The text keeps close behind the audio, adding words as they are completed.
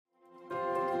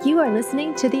You are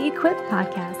listening to the Equip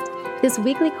Podcast. This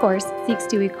weekly course seeks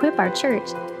to equip our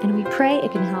church, and we pray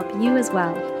it can help you as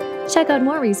well. Check out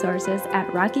more resources at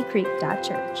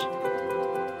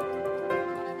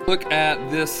rockycreek.church. Look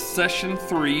at this session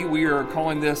 3. We are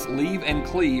calling this Leave and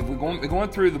Cleave. We're going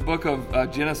through the book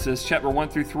of Genesis, chapter 1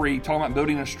 through 3, talking about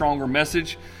building a stronger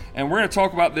message. And we're going to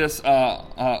talk about this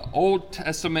Old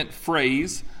Testament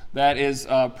phrase that is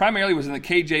primarily was in the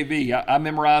KJV. I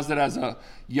memorized it as a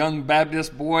young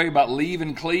Baptist boy about leave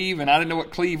and cleave, and I didn't know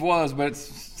what cleave was, but it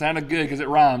sounded good because it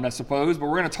rhymed, I suppose. But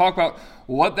we're going to talk about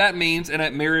what that means in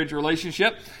a marriage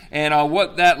relationship and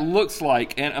what that looks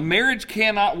like. And a marriage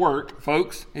cannot work,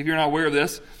 folks, if you're not aware of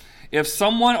this, if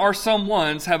someone or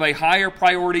someones have a higher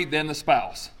priority than the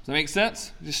spouse. Does that make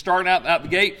sense? Just starting out the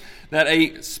gate, that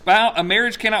a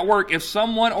marriage cannot work if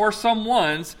someone or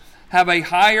someones have a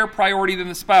higher priority than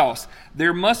the spouse.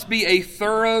 There must be a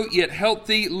thorough yet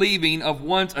healthy leaving of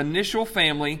one's initial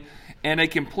family and a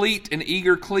complete and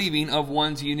eager cleaving of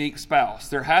one's unique spouse.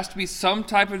 There has to be some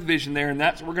type of division there, and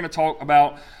that's what we're going to talk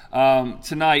about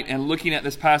tonight and looking at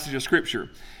this passage of Scripture.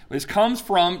 This comes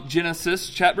from Genesis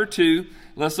chapter 2.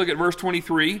 Let's look at verse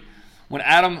 23. When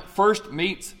Adam first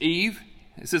meets Eve,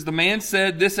 it says, "The man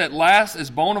said, 'This at last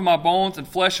is bone of my bones and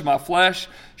flesh of my flesh.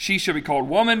 She shall be called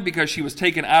woman because she was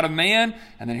taken out of man.'"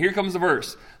 And then here comes the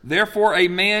verse. "Therefore a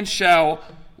man shall,"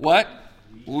 what?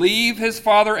 "Leave his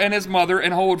father and his mother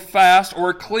and hold fast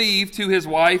or cleave to his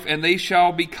wife, and they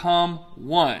shall become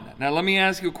one." Now let me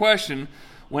ask you a question.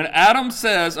 When Adam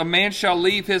says a man shall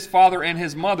leave his father and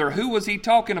his mother, who was he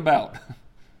talking about?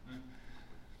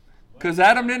 Because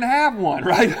Adam didn't have one,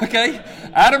 right? Okay?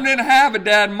 Adam didn't have a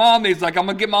dad and mom. He's like, I'm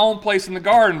going to get my own place in the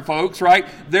garden, folks, right?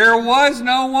 There was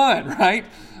no one, right?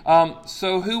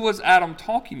 So who was Adam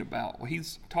talking about? Well,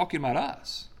 he's talking about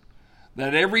us.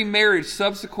 That every marriage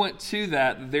subsequent to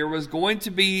that, there was going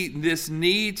to be this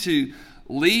need to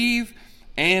leave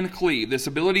and cleave. This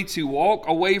ability to walk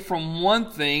away from one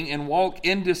thing and walk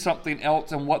into something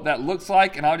else and what that looks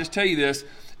like. And I'll just tell you this.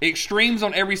 Extremes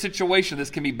on every situation, this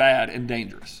can be bad and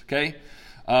dangerous, okay?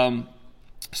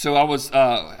 So I was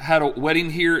had a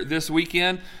wedding here this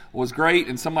weekend. It was great,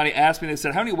 and somebody asked me, they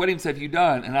said, "How many weddings have you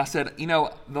done?" And I said,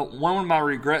 one of my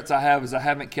regrets I have is I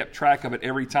haven't kept track of it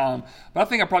every time. But I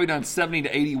think I've probably done 70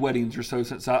 to 80 weddings or so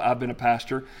since I've been a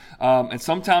pastor. And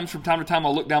sometimes from time to time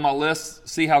I'll look down my list,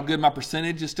 see how good my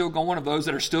percentage is still going of those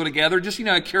that are still together. Just,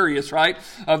 curious, right?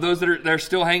 Of those that are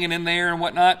still hanging in there and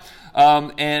whatnot.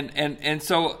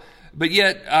 But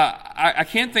yet, I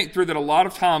can't think through that. A lot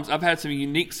of times I've had some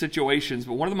unique situations,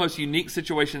 but one of the most unique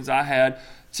situations I had,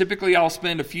 typically I'll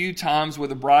spend a few times with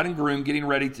a bride and groom getting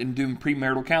ready and doing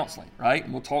premarital counseling, right?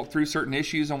 And we'll talk through certain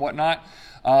issues and whatnot.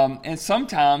 And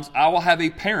sometimes I will have a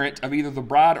parent of either the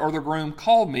bride or the groom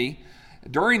call me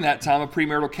during that time of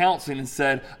premarital counseling and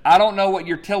said, "I don't know what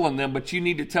you're telling them, but you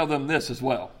need to tell them this as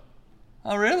well."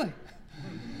 Oh, really?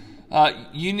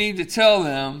 You need to tell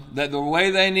them that the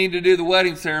way they need to do the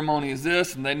wedding ceremony is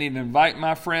this, and they need to invite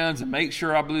my friends and make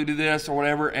sure I do this or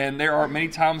whatever. And there are many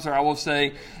times where I will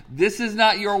say, "This is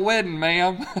not your wedding,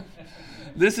 ma'am.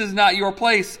 This is not your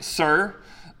place, sir."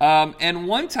 And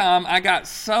one time I got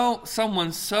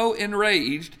someone so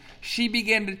enraged, she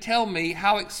began to tell me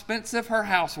how expensive her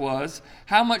house was,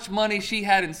 how much money she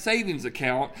had in savings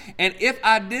account, and if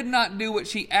I did not do what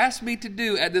she asked me to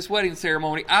do at this wedding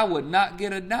ceremony, I would not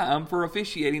get a dime for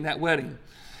officiating that wedding.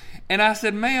 And I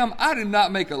said, "Ma'am, I do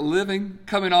not make a living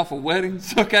coming off of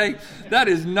weddings, okay? That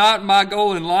is not my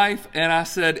goal in life." And I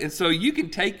said, "And so you can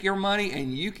take your money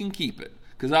and you can keep it,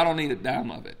 because I don't need a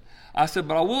dime of it." I said,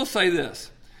 "But I will say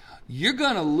this. You're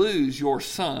going to lose your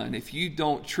son if you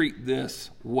don't treat this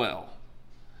well.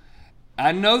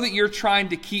 I know that you're trying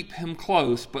to keep him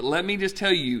close, but let me just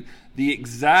tell you, the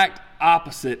exact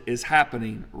opposite is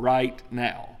happening right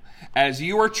now. As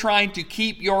you are trying to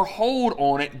keep your hold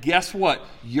on it, guess what?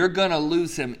 You're going to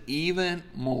lose him even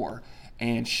more."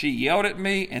 And she yelled at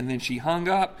me, and then she hung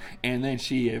up, and then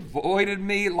she avoided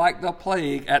me like the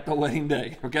plague at the wedding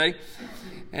day, okay?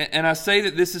 And I say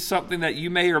that this is something that you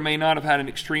may or may not have had an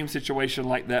extreme situation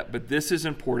like that, but this is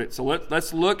important. So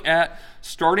let's look at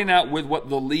starting out with what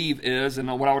the leave is and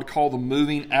what I would call the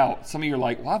moving out. Some of you are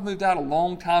like, "Well, I've moved out a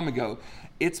long time ago."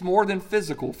 It's more than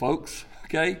physical, folks,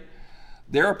 okay?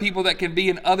 There are people that can be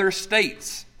in other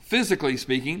states, physically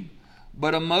speaking,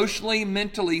 but emotionally,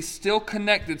 mentally still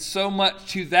connected so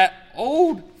much to that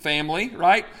old family,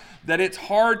 right, that it's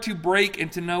hard to break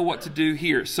and to know what to do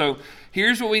here. So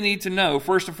here's what we need to know.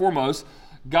 First and foremost,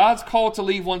 God's call to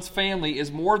leave one's family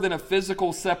is more than a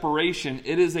physical separation.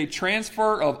 It is a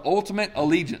transfer of ultimate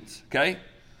allegiance, okay?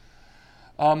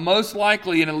 Most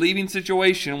likely in a leaving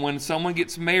situation, when someone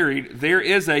gets married, there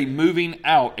is a moving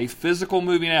out, a physical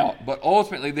moving out. But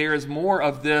ultimately, there is more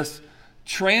of this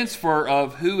transfer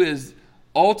of who is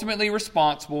ultimately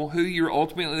responsible, who you're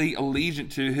ultimately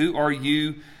allegiant to, who are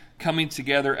you coming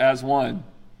together as one.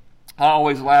 I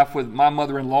always laugh with my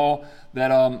mother-in-law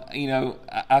that,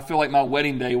 I feel like my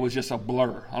wedding day was just a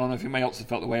blur. I don't know if anybody else has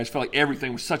felt that way. I just felt like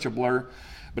everything was such a blur.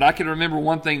 But I can remember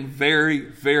one thing very,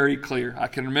 very clear. I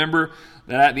can remember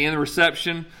that at the end of the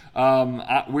reception,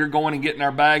 we're going and getting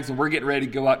our bags, and we're getting ready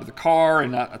to go out to the car.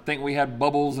 And I think we had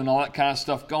bubbles and all that kind of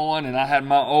stuff going. And I had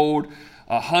my old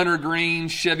hunter green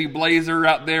Chevy Blazer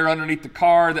out there underneath the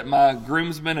car that my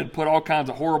groomsmen had put all kinds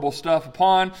of horrible stuff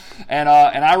upon. And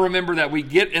I remember that we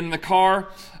get in the car,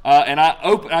 and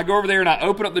I go over there and I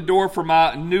open up the door for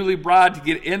my newly bride to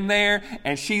get in there,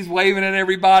 and she's waving at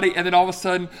everybody. And then all of a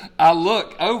sudden, I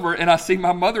look over and I see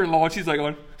my mother-in-law, and she's like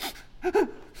going,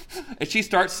 and she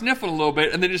starts sniffing a little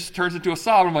bit, and then it just turns into a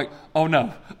sob. I'm like, oh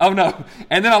no.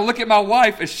 And then I look at my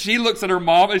wife as she looks at her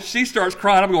mom, and she starts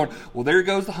crying. I'm going, well, there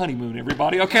goes the honeymoon,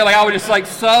 everybody. Okay, like I was just like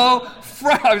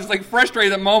I was like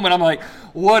frustrated at the moment. I'm like,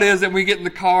 what is it? And we get in the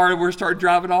car and we're starting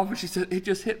driving off, and she said, it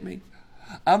just hit me.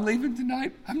 I'm leaving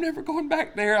tonight. I'm never going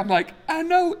back there. I'm like, I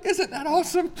know. Isn't that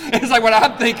awesome? It's like what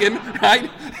I'm thinking,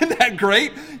 right? Isn't that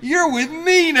great? You're with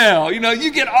me now.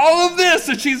 You get all of this.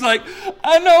 And she's like,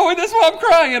 I know. And that's why I'm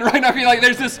crying right now. I feel like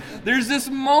there's this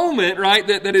moment, right,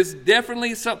 that is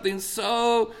definitely something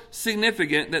so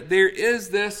significant that there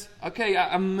is this, okay,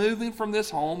 I'm moving from this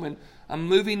home and I'm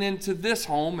moving into this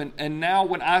home. And now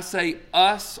when I say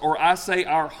us, or I say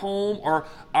our home or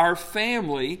our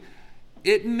family,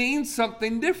 it means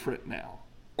something different now,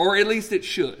 or at least it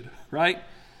should, right?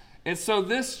 And so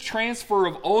this transfer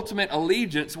of ultimate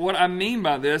allegiance, what I mean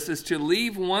by this is to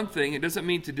leave one thing. It doesn't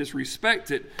mean to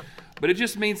disrespect it, but it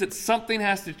just means that something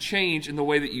has to change in the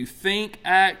way that you think,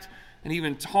 act, and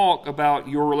even talk about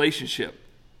your relationship.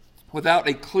 Without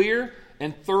a clear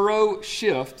and thorough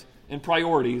shift in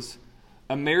priorities,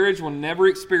 a marriage will never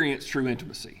experience true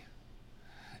intimacy.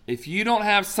 If you don't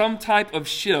have some type of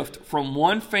shift from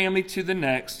one family to the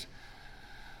next,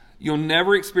 you'll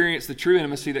never experience the true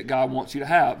intimacy that God wants you to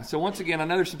have. So once again, I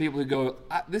know there's some people who go,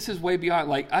 this is way beyond,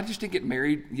 like, I just didn't get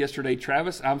married yesterday,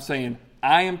 Travis. I'm saying,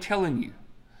 I am telling you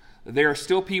that there are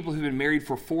still people who've been married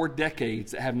for 4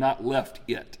 decades that have not left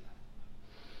yet.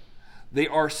 They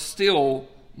are still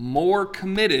more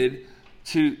committed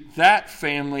to that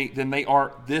family than they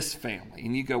are this family.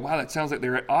 And you go, wow, that sounds like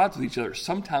they're at odds with each other.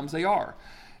 Sometimes they are.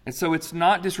 And so it's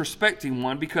not disrespecting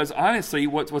one, because honestly,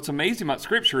 what's amazing about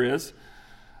Scripture is,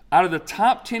 out of the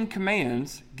top 10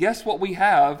 commands, guess what we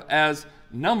have as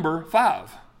number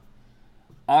 5?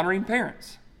 Honoring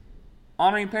parents.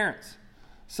 Honoring parents.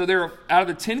 So out of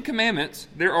the 10 commandments,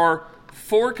 there are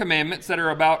 4 commandments that are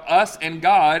about us and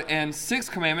God, and 6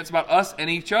 commandments about us and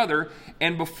each other.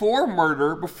 And before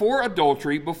murder, before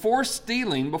adultery, before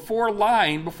stealing, before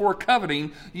lying, before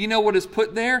coveting, you know what is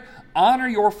put there? Honor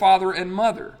your father and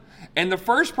mother. And the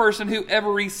first person who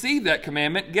ever received that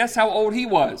commandment, guess how old he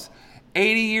was?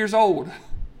 80 years old.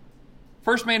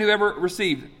 First man who ever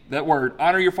received that word,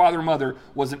 honor your father and mother,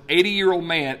 was an 80-year-old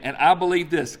man. And I believe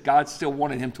this, God still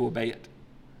wanted him to obey it.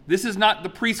 This is not the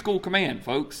preschool command,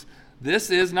 folks.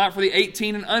 This is not for the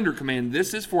 18 and under command.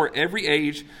 This is for every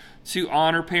age to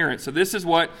honor parents. So this is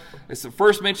what it's the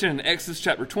first mention in Exodus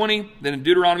chapter 20. Then in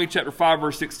Deuteronomy chapter 5,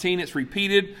 verse 16, it's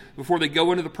repeated before they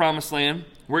go into the promised land,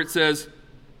 where it says,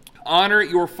 honor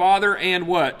your father and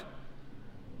what?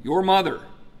 Your mother.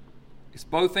 It's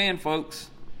both and, folks.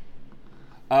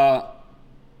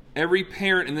 Every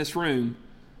parent in this room,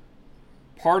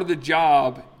 part of the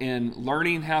job in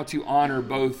learning how to honor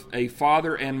both a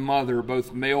father and mother,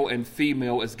 both male and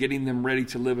female, is getting them ready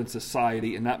to live in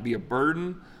society and not be a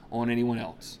burden on anyone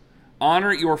else.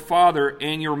 Honor your father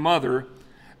and your mother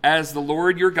as the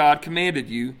Lord your God commanded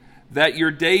you, that your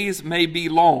days may be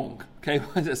long. Okay,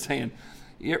 what is it saying?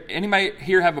 Anybody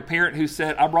here have a parent who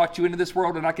said, I brought you into this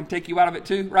world and I can take you out of it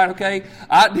too? Right, okay?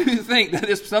 I do think that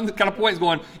there's some kind of point is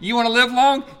going, you want to live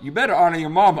long? You better honor your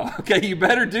mama. Okay, you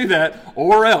better do that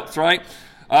or else, right?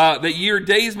 That your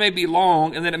days may be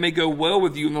long and that it may go well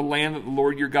with you in the land that the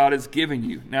Lord your God has given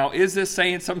you. Now, is this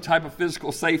saying some type of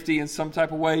physical safety in some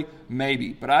type of way?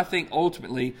 Maybe. But I think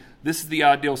ultimately this is the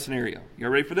ideal scenario. You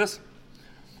ready for this?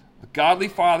 A godly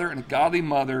father and a godly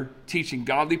mother teaching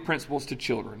godly principles to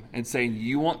children and saying,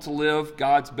 you want to live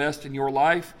God's best in your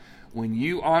life? When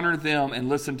you honor them and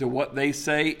listen to what they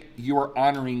say, you are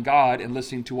honoring God and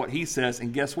listening to what He says.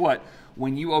 And guess what?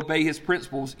 When you obey His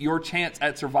principles, your chance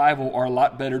at survival are a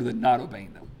lot better than not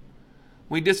obeying them.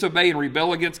 we disobey and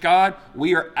rebel against God,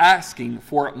 we are asking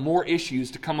for more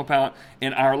issues to come about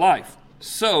in our life.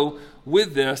 So,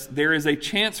 with this, there is a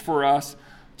chance for us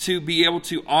to be able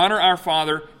to honor our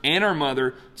father and our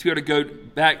mother, to be able to go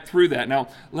back through that. Now,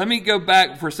 let me go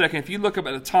back for a second. If you look up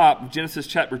at the top of Genesis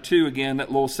chapter 2 again,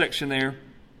 that little section there,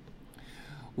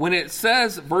 when it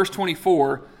says, verse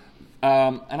 24,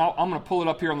 and I'm going to pull it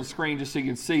up here on the screen just so you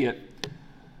can see it.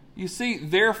 You see,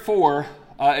 therefore,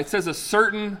 it says a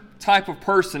certain type of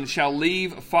person shall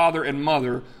leave father and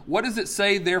mother. What does it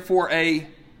say, therefore, a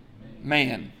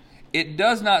man? It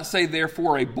does not say,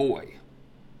 therefore, a boy.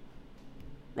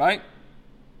 Right?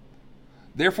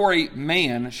 Therefore, a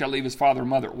man shall leave his father and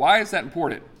mother. Why is that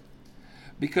important?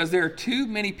 Because there are too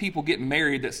many people getting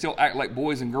married that still act like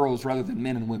boys and girls rather than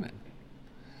men and women.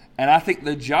 And I think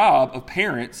the job of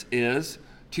parents is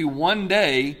to one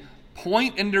day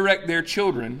point and direct their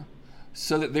children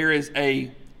so that there is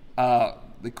the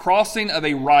crossing of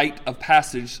a rite of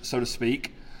passage, so to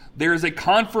speak. There is a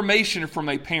confirmation from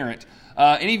a parent.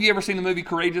 Any of you ever seen the movie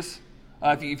Courageous?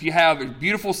 If you have, a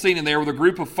beautiful scene in there with a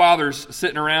group of fathers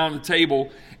sitting around the table,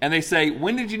 and they say,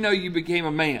 when did you know you became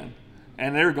a man?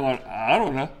 And they're going, I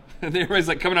don't know. And everybody's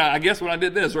like coming out, I guess when I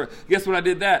did this, or guess when I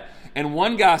did that. And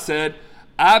one guy said,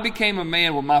 I became a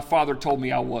man when my father told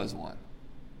me I was one.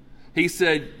 He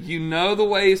said, you know the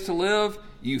ways to live.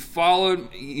 You followed,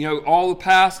 all the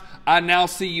past. I now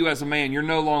see you as a man. You're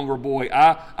no longer a boy.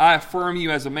 I affirm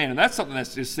you as a man. And that's something that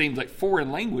just seems like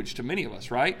foreign language to many of us,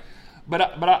 right? But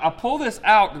I pull this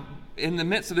out in the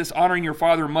midst of this honoring your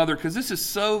father and mother because this is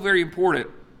so very important.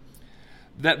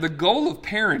 That the goal of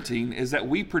parenting is that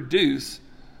we produce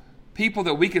people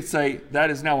that we could say that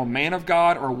is now a man of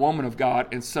God or a woman of God.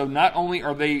 And so not only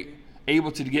are they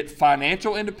able to get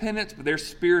financial independence, but they're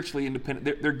spiritually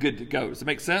independent. They're good to go. Does it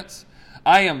make sense?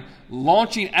 I am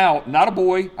launching out, not a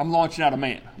boy, I'm launching out a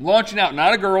man. I'm launching out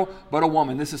not a girl, but a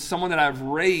woman. This is someone that I've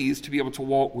raised to be able to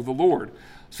walk with the Lord.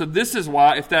 So this is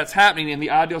why, if that's happening in the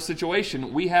ideal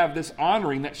situation, we have this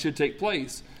honoring that should take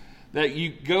place. That you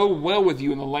go well with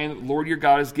you in the land that the Lord your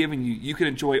God has given you. You can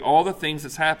enjoy all the things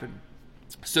that's happened.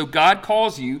 So God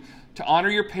calls you to honor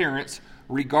your parents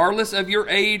regardless of your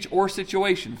age or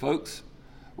situation, folks.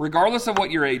 Regardless of what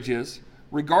your age is,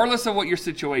 regardless of what your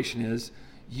situation is,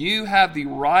 you have the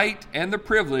right and the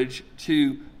privilege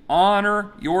to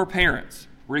honor your parents,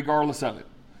 regardless of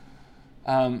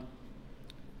it.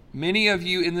 Many of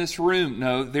you in this room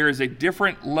know there is a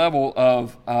different level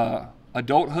of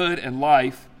adulthood and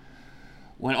life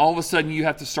when all of a sudden you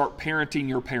have to start parenting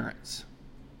your parents,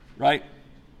 right?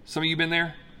 Some of you been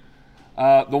there?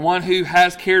 The one who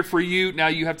has cared for you, now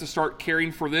you have to start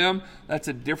caring for them. That's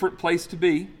a different place to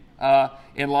be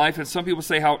in life. And some people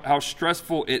say how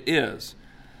stressful it is.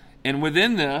 And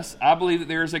within this, I believe that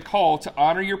there is a call to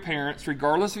honor your parents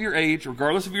regardless of your age,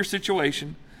 regardless of your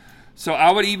situation. So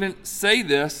I would even say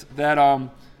this, that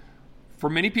for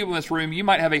many people in this room, you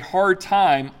might have a hard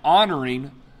time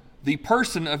honoring the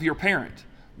person of your parent.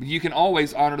 You can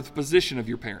always honor the position of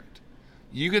your parent.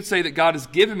 You could say that God has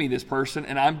given me this person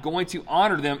and I'm going to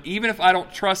honor them. Even if I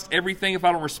don't trust everything, if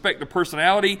I don't respect their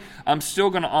personality, I'm still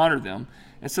going to honor them.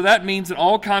 And so that means in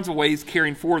all kinds of ways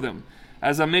caring for them.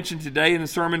 As I mentioned today in the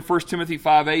sermon, 1 Timothy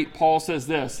 5:8, Paul says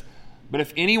this, but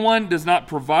if anyone does not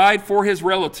provide for his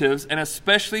relatives, and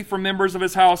especially for members of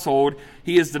his household,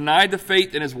 he is denied the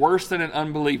faith and is worse than an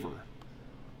unbeliever.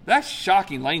 That's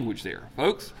shocking language there,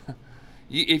 folks.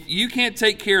 If you can't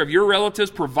take care of your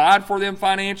relatives, provide for them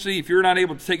financially, if you're not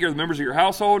able to take care of the members of your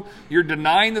household, you're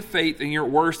denying the faith and you're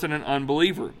worse than an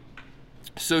unbeliever.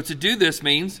 So to do this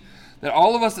means that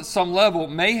all of us at some level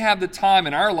may have the time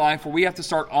in our life where we have to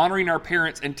start honoring our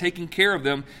parents and taking care of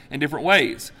them in different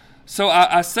ways. So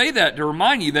I say that to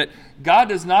remind you that God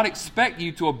does not expect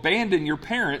you to abandon your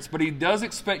parents, but He does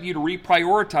expect you to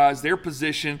reprioritize their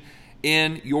position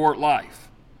in your life.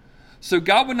 So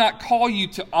God would not call you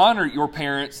to honor your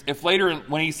parents if later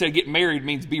when He said get married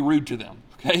means be rude to them,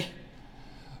 okay?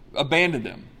 Abandon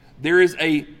them. There is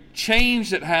a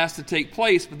change that has to take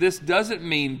place, but this doesn't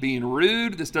mean being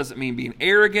rude. This doesn't mean being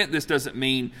arrogant. This doesn't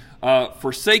mean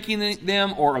forsaking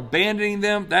them or abandoning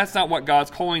them. That's not what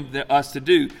God's calling us to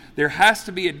do. There has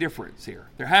to be a difference here.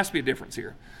 There has to be a difference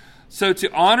here. So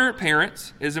to honor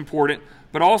parents is important,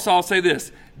 but also I'll say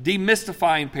this,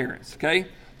 demystifying parents, okay?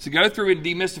 So go through and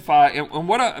demystify. And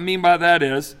what I mean by that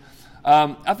is,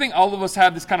 I think all of us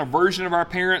have this kind of version of our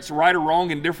parents, right or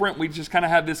wrong and different. We just kind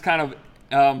of have this kind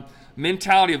of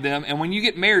mentality of them. And when you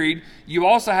get married, you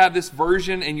also have this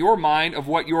version in your mind of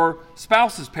what your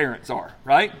spouse's parents are,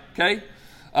 right? Okay?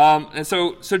 And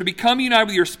so to become united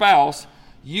with your spouse,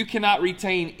 you cannot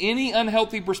retain any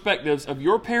unhealthy perspectives of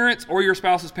your parents or your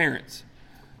spouse's parents.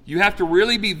 You have to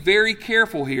really be very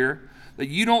careful here that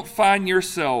you don't find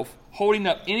yourself holding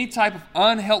up any type of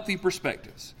unhealthy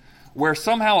perspectives where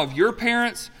somehow of your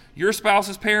parents, your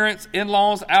spouse's parents,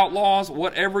 in-laws, outlaws,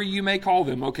 whatever you may call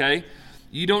them, okay?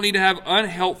 You don't need to have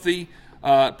unhealthy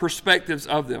perspectives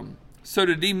of them. So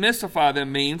to demystify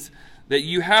them means that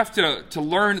you have to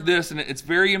learn this, and it's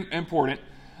very important,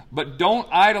 but don't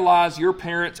idolize your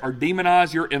parents or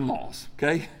demonize your in-laws,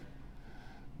 okay?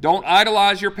 Don't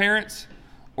idolize your parents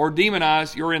or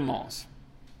demonize your in-laws.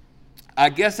 I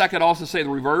guess I could also say the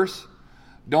reverse.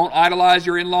 Don't idolize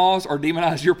your in-laws or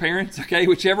demonize your parents, okay?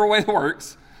 Whichever way it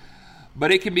works.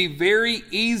 But it can be very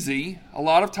easy a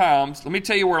lot of times. Let me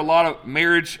tell you where a lot of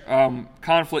marriage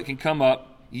conflict can come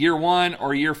up, year 1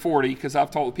 or year 40, because I've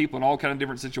talked with people in all kind of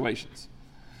different situations.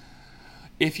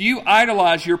 If you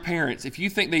idolize your parents, if you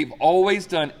think they've always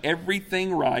done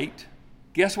everything right,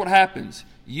 guess what happens?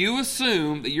 You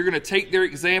assume that you're going to take their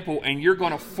example and you're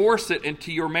going to force it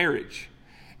into your marriage.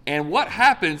 And what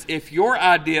happens if your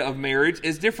idea of marriage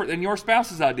is different than your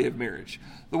spouse's idea of marriage?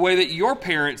 The way that your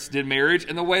parents did marriage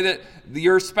and the way that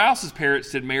your spouse's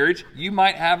parents did marriage, you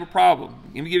might have a problem.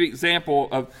 Let me give you an example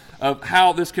of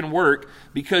how this can work,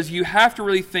 because you have to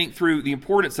really think through the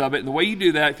importance of it. And the way you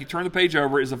do that, if you turn the page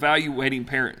over, is evaluating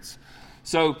parents.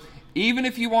 So even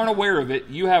if you aren't aware of it,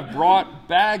 you have brought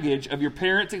baggage of your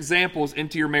parents' examples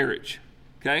into your marriage.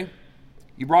 Okay?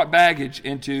 You brought baggage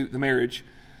into the marriage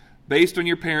based on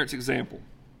your parents' example.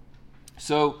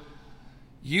 So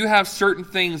you have certain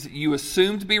things that you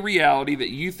assume to be reality that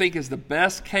you think is the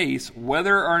best case,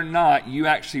 whether or not you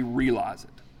actually realize it.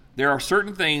 There are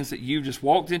certain things that you've just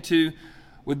walked into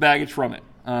with baggage from it.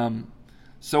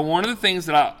 So one of the things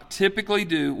that I typically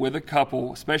do with a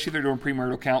couple, especially if they're doing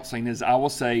premarital counseling, is I will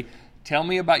say, tell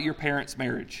me about your parents'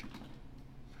 marriage.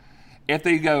 If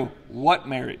they go, what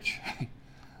marriage?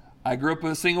 I grew up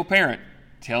with a single parent.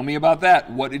 Tell me about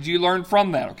that. What did you learn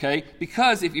from that, okay?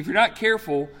 Because if you're not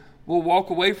careful, we'll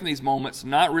walk away from these moments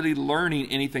not really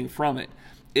learning anything from it.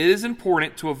 It is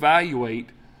important to evaluate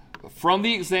from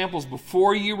the examples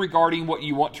before you regarding what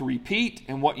you want to repeat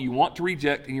and what you want to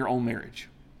reject in your own marriage.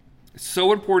 It's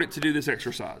so important to do this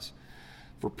exercise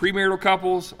for premarital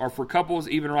couples or for couples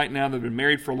even right now that have been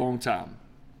married for a long time.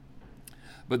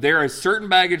 But there is certain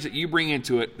baggage that you bring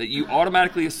into it that you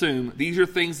automatically assume these are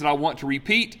things that I want to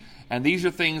repeat and these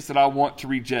are things that I want to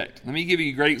reject. Let me give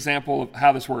you a great example of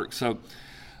how this works. So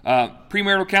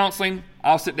premarital counseling,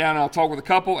 I'll sit down and I'll talk with a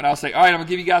couple and I'll say, all right, I'm going to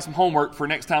give you guys some homework for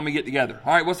next time we get together.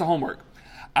 All right, what's the homework?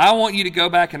 I want you to go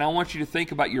back and I want you to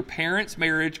think about your parents'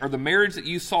 marriage or the marriage that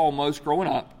you saw most growing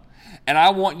up. And I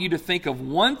want you to think of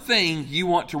one thing you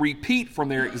want to repeat from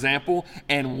their example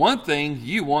and one thing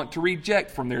you want to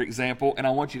reject from their example. And I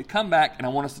want you to come back and I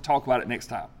want us to talk about it next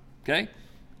time. Okay?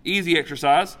 Easy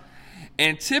exercise.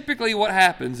 And typically what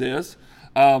happens is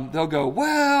they'll go,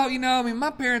 well,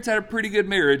 my parents had a pretty good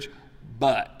marriage,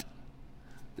 but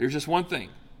there's just one thing.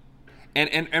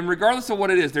 And regardless of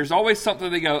what it is, there's always something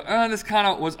they go, this kind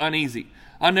of was uneasy.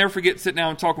 I'll never forget sitting down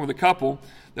and talking with a couple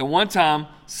that one time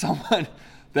someone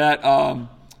that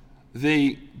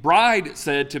the bride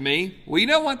said to me,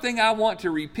 well, one thing I want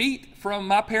to repeat from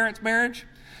my parents' marriage?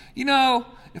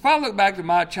 If I look back to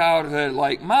my childhood,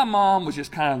 like my mom was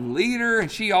just kind of the leader and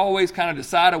she always kind of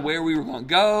decided where we were going to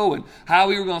go and how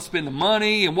we were going to spend the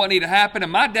money and what needed to happen.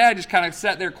 And my dad just kind of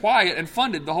sat there quiet and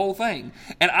funded the whole thing.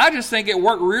 And I just think it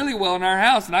worked really well in our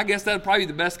house. And I guess that's probably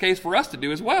the best case for us to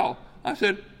do as well. I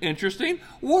said, interesting.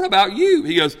 What about you?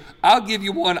 He goes, I'll give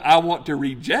you one I want to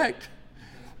reject.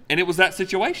 And it was that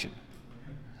situation.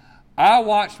 I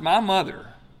watched my mother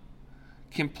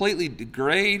completely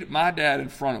degrade my dad in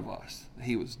front of us.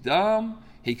 He was dumb.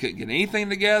 He couldn't get anything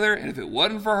together. And if it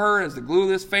wasn't for her as the glue of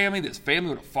this family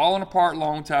would have fallen apart a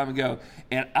long time ago.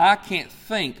 And I can't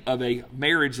think of a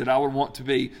marriage that I would want to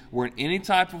be where in any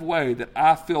type of way that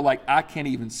I feel like I can't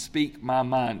even speak my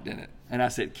mind in it. And I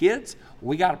said, kids,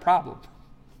 we got a problem.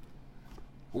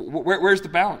 Where's the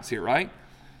balance here, right?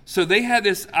 So they had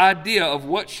this idea of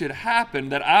what should happen,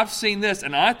 that I've seen this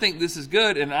and I think this is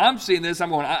good, and I'm seeing this, I'm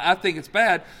going, I think it's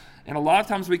bad. And a lot of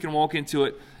times we can walk into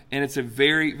it and it's a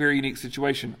very, very unique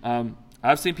situation.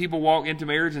 I've seen people walk into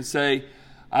marriage and say,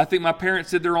 I think my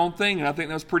parents did their own thing and I think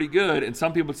that was pretty good. And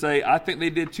some people say, I think they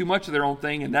did too much of their own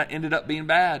thing and that ended up being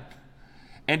bad.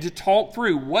 And to talk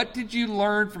through, what did you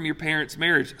learn from your parents'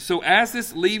 marriage? So as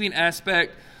this leaving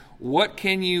aspect, what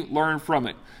can you learn from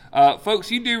it?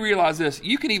 Folks, you do realize this.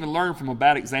 You can even learn from a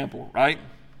bad example, right?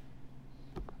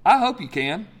 I hope you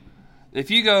can. If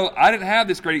you go, I didn't have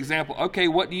this great example. Okay,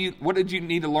 what did you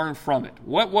need to learn from it?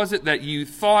 What was it that you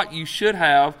thought you should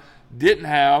have, didn't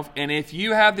have? And if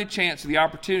you have the chance or the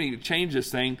opportunity to change this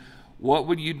thing, What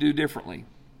would you do differently?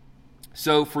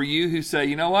 So for you who say,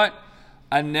 you know what,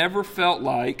 I never felt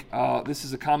like, this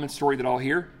is a common story that I'll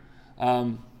hear,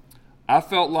 I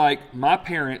felt like my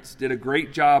parents did a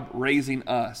great job raising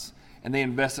us, and they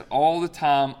invested all the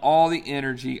time, all the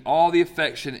energy, all the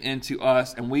affection into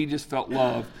us, and we just felt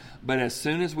loved. But as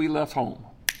soon as we left home,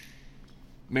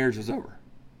 marriage was over.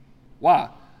 Why?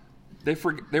 They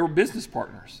were business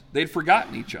partners. They'd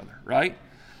forgotten each other, right?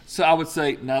 So I would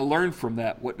say, now learn from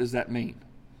that. What does that mean?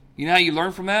 You know how you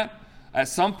learn from that? At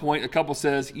some point, a couple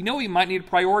says, you know what you might need to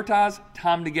prioritize?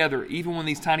 Time together, even when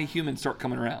these tiny humans start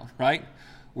coming around, right?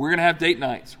 We're going to have date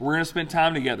nights. We're going to spend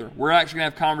time together. We're actually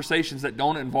going to have conversations that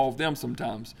don't involve them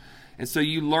sometimes. And so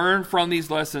you learn from these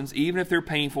lessons, even if they're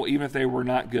painful, even if they were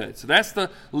not good. So that's the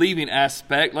leaving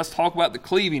aspect. Let's talk about the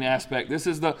cleaving aspect. This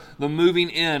is the moving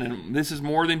in. And this is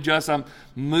more than just I'm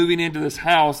moving into this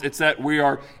house. It's that we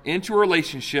are into a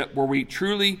relationship where we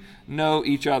truly know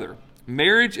each other.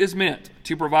 Marriage is meant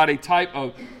to provide a type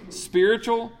of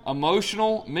spiritual,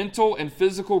 emotional, mental, and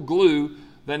physical glue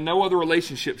that no other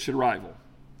relationship should rival.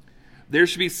 There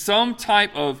should be some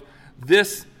type of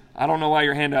this, I don't know why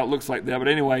your handout looks like that, but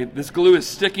anyway, this glue is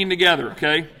sticking together,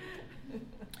 okay?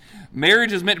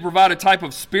 Marriage is meant to provide a type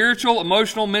of spiritual,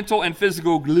 emotional, mental, and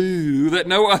physical glue that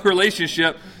no other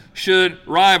relationship should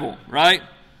rival, right?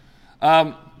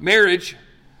 Marriage,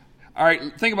 all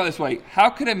right, think about it this way. How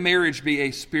could a marriage be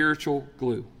a spiritual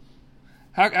glue?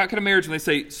 How could a marriage, when they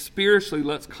say spiritually,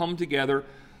 let's come together.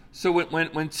 So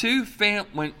when two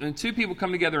people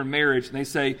come together in marriage and they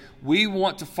say, we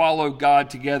want to follow God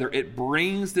together, it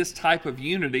brings this type of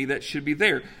unity that should be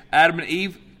there. Adam and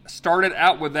Eve started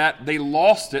out with that. They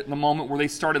lost it in the moment where they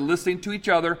started listening to each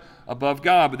other above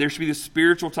God. But there should be this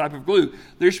spiritual type of glue.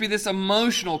 There should be this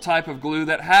emotional type of glue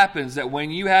that happens, that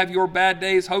when you have your bad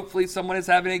days, hopefully someone is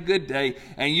having a good day,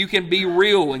 and you can be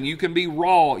real and you can be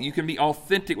raw, you can be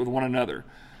authentic with one another.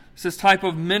 It's this type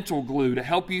of mental glue to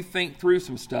help you think through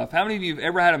some stuff. How many of you have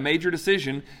ever had a major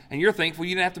decision and you're thankful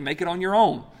you didn't have to make it on your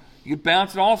own? You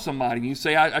bounce it off somebody and you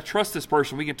say, I trust this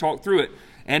person, we can talk through it.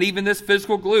 And even this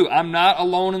physical glue, I'm not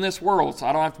alone in this world, so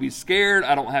I don't have to be scared,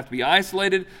 I don't have to be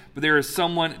isolated, but there is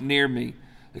someone near me.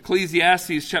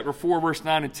 Ecclesiastes chapter 4, verse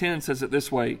 9 and 10 says it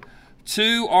this way,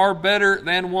 2 are better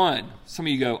than 1. Some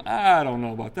of you go, I don't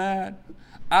know about that.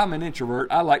 I'm an introvert,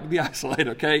 I like to be isolated,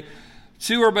 okay?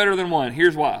 2 are better than 1.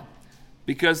 Here's why.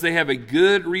 Because they have a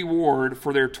good reward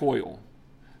for their toil.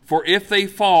 For if they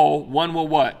fall, one will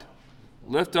what?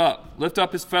 Lift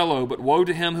up his fellow, but woe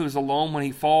to him who is alone when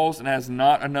he falls and has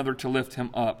not another to lift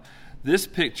him up. This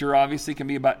picture obviously can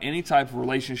be about any type of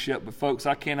relationship, but folks,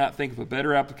 I cannot think of a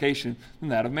better application than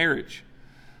that of marriage.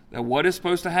 That what is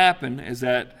supposed to happen is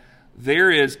that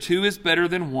there is 2 is better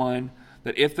than 1,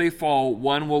 that if they fall,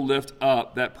 one will lift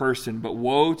up that person. But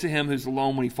woe to him who's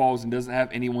alone when he falls and doesn't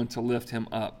have anyone to lift him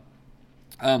up.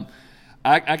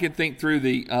 I can think through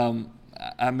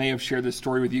I may have shared this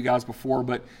story with you guys before,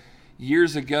 but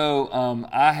years ago,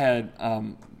 I had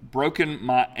broken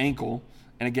my ankle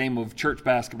in a game of church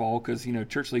basketball, because,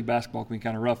 church league basketball can be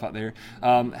kind of rough out there.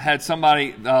 Had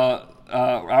somebody,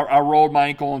 I rolled my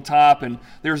ankle on top, and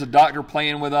there was a doctor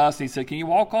playing with us, and he said, can you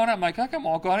walk on it? I'm like, I can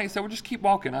walk on it. He said, well, just keep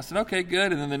walking. I said, okay,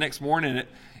 good. And then the next morning,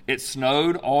 it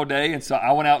snowed all day, and so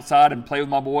I went outside and played with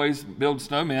my boys, build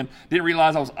snowmen. Didn't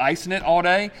realize I was icing it all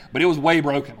day, but it was way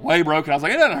broken. I was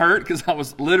like, it doesn't hurt, because I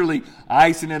was literally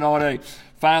icing it all day.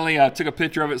 Finally, I took a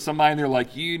picture of it. Somebody, and they're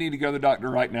like, you need to go to the doctor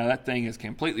right now. That thing is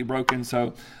completely broken.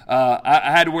 So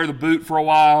I had to wear the boot for a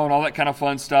while and all that kind of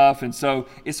fun stuff. And so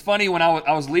it's funny, when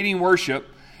I was leading worship,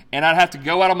 and I'd have to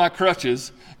go out of my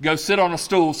crutches, go sit on a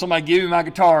stool, somebody give me my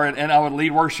guitar, and I would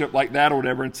lead worship like that or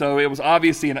whatever. And so it was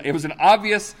an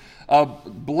obvious,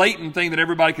 blatant thing that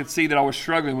everybody could see that I was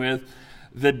struggling with.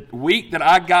 The week that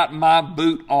I got my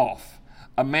boot off,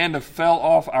 Amanda fell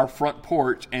off our front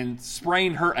porch and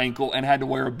sprained her ankle and had to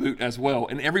wear a boot as well.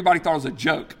 And everybody thought it was a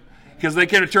joke, because they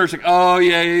came to church like, oh,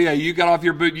 yeah, you got off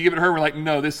your boot, you give it to her. We're like,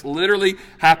 no, this literally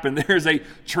happened. There's a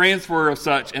transfer of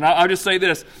such. And I'll just say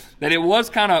this, that it was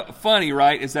kind of funny,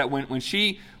 right, is that when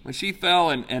she fell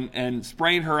and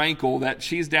sprained her ankle, that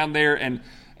she's down there, and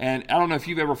I don't know if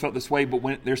you've ever felt this way, but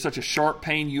when there's such a sharp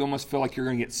pain, you almost feel like you're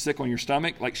going to get sick on your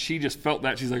stomach. Like, she just felt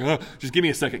that. She's like, oh, just give me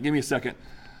a second.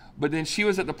 But then she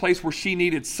was at the place where she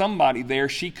needed somebody there.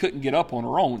 She couldn't get up on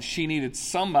her own. She needed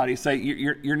somebody to say,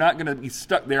 you're not going to be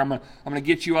stuck there. I'm going to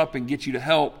get you up and get you to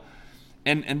help.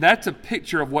 And that's a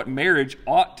picture of what marriage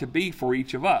ought to be for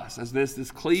each of us. As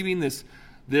this cleaving,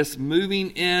 this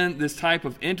moving in, this type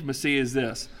of intimacy is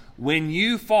this. When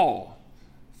you fall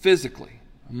physically,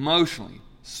 emotionally,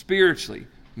 spiritually,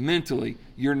 mentally,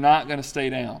 you're not going to stay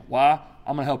down. Why?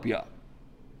 I'm going to help you up.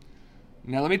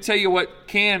 Now, let me tell you what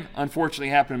can unfortunately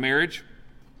happen in marriage.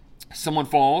 Someone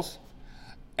falls,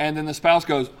 and then the spouse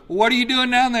goes, "What are you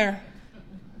doing down there?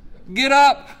 Get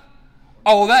up."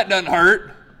 "Oh, that doesn't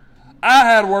hurt. I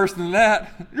had worse than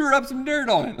that." You rub some dirt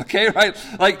on it, okay, right?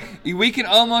 Like, we can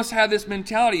almost have this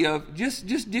mentality of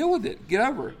just deal with it, get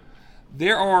over it.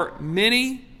 There are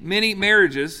many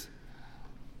marriages.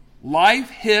 Life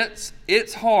hits,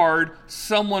 it's hard,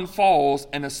 someone falls,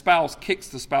 and the spouse kicks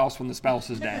the spouse when the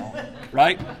spouse is down,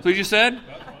 right? So you just said?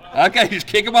 Okay, just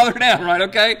kick them while they're down, right?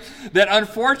 Okay? That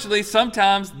unfortunately,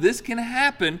 sometimes this can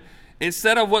happen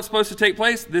instead of what's supposed to take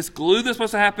place, this glue that's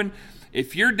supposed to happen.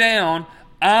 If you're down,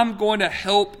 I'm going to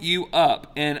help you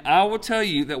up. And I will tell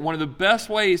you that one of the best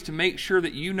ways to make sure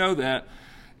that you know that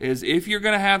is if you're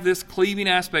going to have this cleaving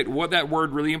aspect, what that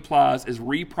word really implies is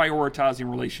reprioritizing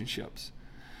relationships.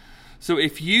 So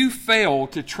if you fail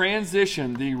to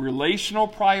transition the relational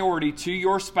priority to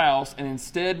your spouse and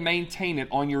instead maintain it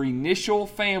on your initial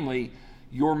family,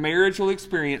 your marriage will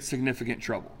experience significant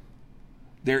trouble.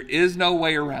 There is no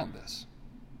way around this.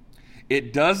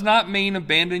 It does not mean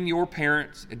abandon your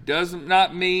parents. It does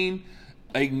not mean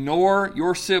ignore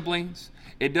your siblings.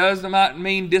 It does not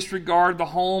mean disregard the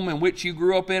home in which you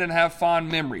grew up in and have fond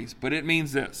memories. But it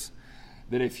means this,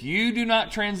 that if you do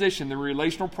not transition the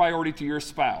relational priority to your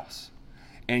spouse,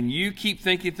 and you keep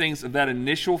thinking things of that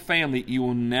initial family, you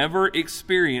will never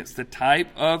experience the type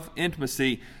of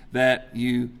intimacy that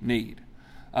you need.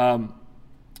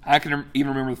 I can even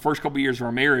remember the first couple of years of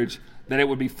our marriage that it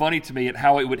would be funny to me at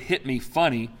how it would hit me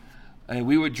funny. And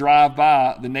we would drive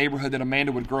by the neighborhood that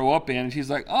Amanda would grow up in, and she's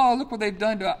like, "Oh, look what they've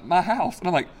done to my house." And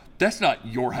I'm like, "That's not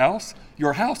your house.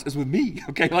 Your house is with me."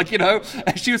 Okay, like,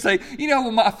 and she would say,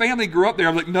 "When my family grew up there,"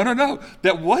 I'm like, no,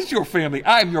 that was your family.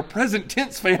 I am your present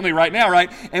tense family right now,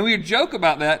 right? And we would joke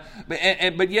about that,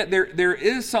 but yet there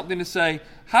is something to say,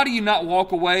 how do you not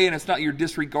walk away, and it's not you're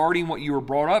disregarding what you were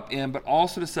brought up in, but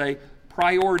also to say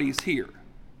priorities here.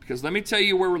 Because let me tell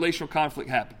you where relational conflict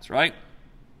happens, right?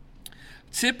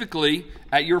 Typically,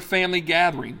 at your family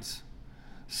gatherings,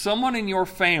 someone in your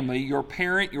family, your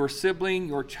parent, your sibling,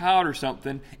 your child or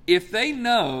something, if they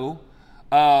know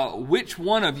which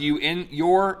one of you in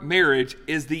your marriage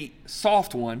is the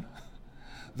soft one,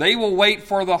 they will wait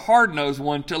for the hard-nosed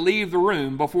one to leave the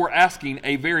room before asking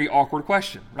a very awkward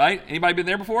question, right? Anybody been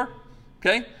there before?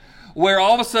 Okay? Where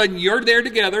all of a sudden you're there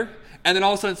together, and then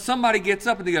all of a sudden somebody gets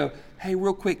up and they go, "Hey,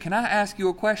 real quick, can I ask you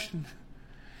a question?"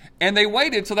 And they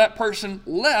waited till that person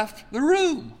left the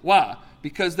room. Why?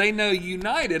 Because they know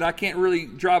united, I can't really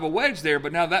drive a wedge there,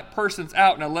 but now that person's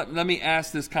out. Now let me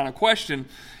ask this kind of question.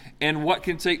 And what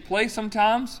can take place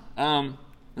sometimes? Let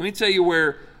me tell you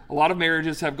where a lot of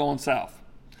marriages have gone south.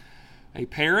 A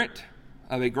parent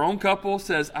of a grown couple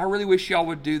says, "I really wish y'all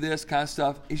would do this kind of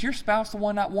stuff. Is your spouse the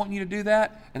one not wanting you to do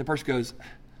that?" And the person goes,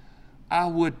 "I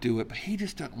would do it, but he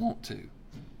just doesn't want to."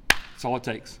 That's all it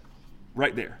takes.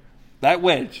 Right there. That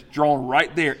wedge drawn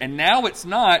right there. And now it's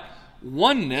not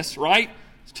oneness, right?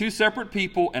 It's two separate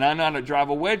people, and I know how to drive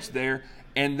a wedge there,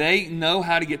 and they know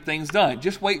how to get things done.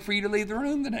 Just wait for you to leave the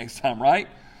room the next time, right?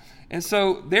 And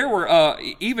so there were,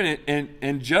 even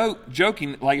in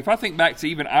joking, like if I think back to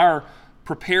even our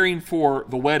preparing for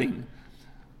the wedding,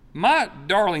 my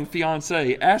darling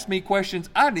fiance asked me questions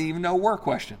I didn't even know were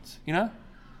questions,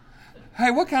 Hey,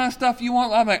 what kind of stuff you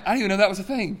want? I'm like, I didn't even know that was a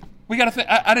thing. We got to think.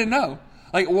 I didn't know.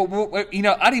 Like, I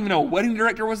didn't even know a wedding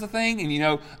director was a thing.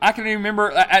 And, I can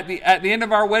remember at the end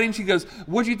of our wedding, she goes,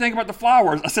 "What did you think about the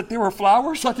flowers?" I said, "There were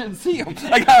flowers? I didn't see them."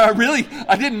 Like, I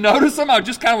didn't notice them. I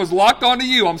just kind of was locked onto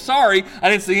you. I'm sorry. I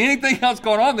didn't see anything else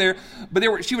going on there.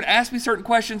 But she would ask me certain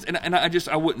questions, and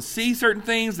I wouldn't see certain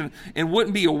things and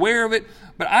wouldn't be aware of it.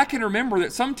 But I can remember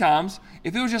that sometimes,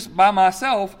 if it was just by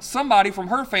myself, somebody from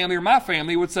her family or my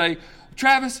family would say,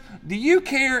 "Travis, do you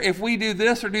care if we do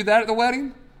this or do that at the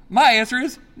wedding?" My answer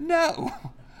is no.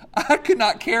 I could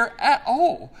not care at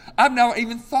all. I've never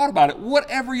even thought about it.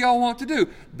 Whatever y'all want to do.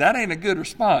 That ain't a good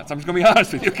response. I'm just going to be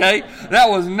honest with you, okay? That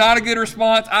was not a good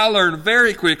response. I learned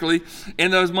very quickly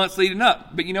in those months leading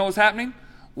up. But you know what's happening?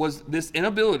 Was this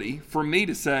inability for me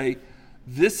to say,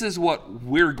 this is what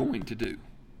we're going to do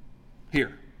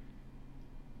here.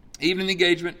 Even in the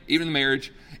engagement, even in the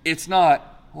marriage, it's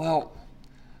not, well,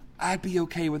 I'd be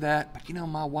okay with that, but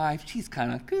my wife, she's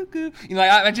kind of cuckoo.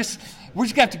 We're just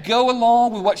going to have to go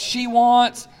along with what she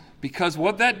wants, because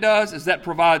what that does is that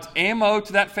provides ammo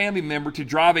to that family member to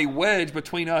drive a wedge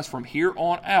between us from here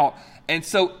on out. And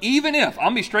so even if,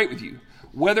 I'll be straight with you,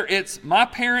 whether it's my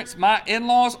parents, my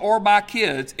in-laws, or my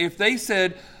kids, if they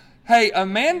said, "Hey,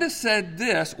 Amanda said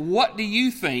this, what do you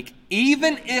think?"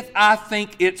 Even if I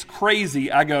think it's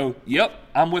crazy, I go, "Yep,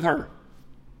 I'm with her."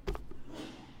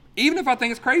 Even if I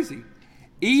think it's crazy.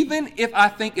 Even if I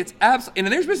think it's absolutely,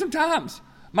 and there's been some times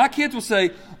my kids will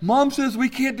say, Mom says we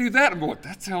can't do that. I'm going,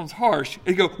 that sounds harsh.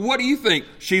 And you go, what do you think?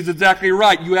 She's exactly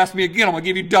right. You ask me again, I'm going to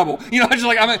give you double. You know, it's just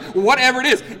like, I mean, whatever it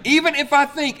is. Even if I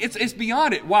think it's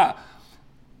beyond it. Why?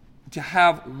 To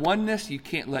have oneness, you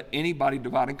can't let anybody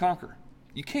divide and conquer.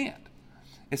 You can't.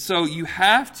 And so you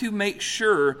have to make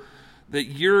sure that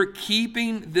you're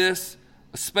keeping this,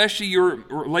 especially your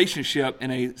relationship,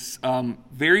 in a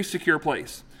very secure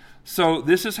place. So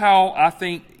this is how I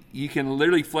think you can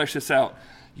literally flesh this out.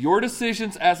 Your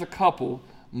decisions as a couple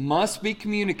must be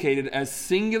communicated as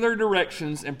singular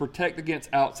directions and protect against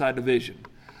outside division.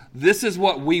 This is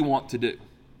what we want to do.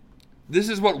 This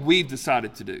is what we've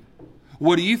decided to do.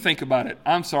 What do you think about it?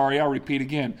 I'm sorry, I'll repeat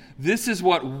again. This is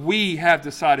what we have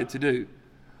decided to do.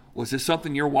 Was this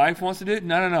something your wife wants to do?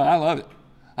 No, I love it.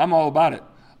 I'm all about it.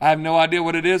 I have no idea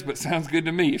what it is, but it sounds good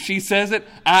to me. If she says it,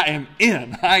 I am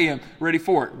in. I am ready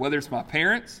for it. Whether it's my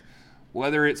parents,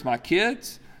 whether it's my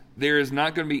kids, there is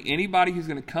not going to be anybody who's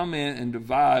going to come in and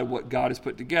divide what God has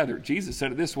put together. Jesus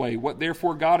said it this way, what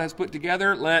therefore God has put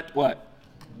together, let what?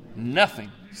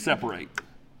 Nothing separate.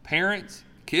 Parents,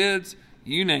 kids,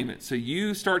 you name it. So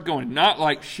you start going, not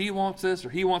like she wants this or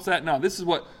he wants that. No, this is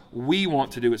what we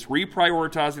want to do. It's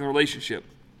reprioritizing the relationship.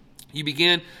 You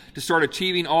begin to start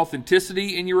achieving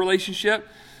authenticity in your relationship.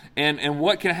 And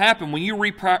what can happen when you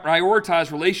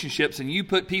reprioritize relationships and you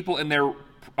put people in their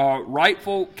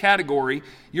rightful category,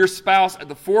 your spouse at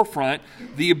the forefront,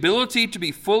 the ability to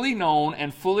be fully known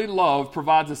and fully loved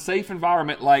provides a safe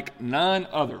environment like none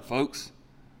other, folks.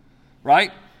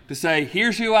 Right? To say,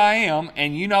 here's who I am,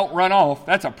 and you don't run off,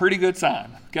 that's a pretty good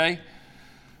sign, okay?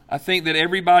 I think that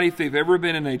everybody, if they've ever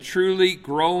been in a truly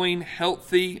growing,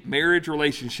 healthy marriage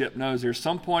relationship, knows there's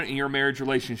some point in your marriage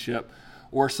relationship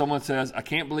where someone says, I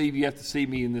can't believe you have to see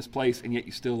me in this place, and yet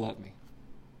you still love me.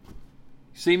 You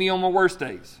see me on my worst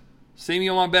days. See me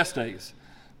on my best days.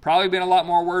 Probably been a lot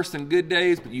more worse than good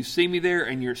days, but you see me there,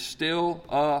 and you're still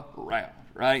around,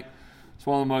 right? It's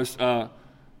one of the most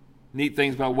neat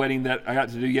things about a wedding that I got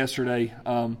to do yesterday.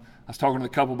 I was talking to the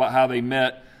couple about how they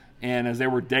met, and as they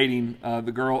were dating,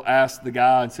 the girl asked the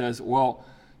guy and says, well,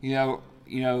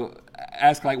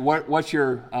 ask like, what's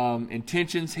your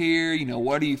intentions here? You know,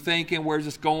 what are you thinking? Where's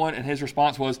this going? And his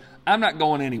response was, I'm not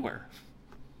going anywhere.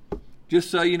 Just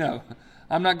so you know,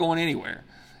 I'm not going anywhere.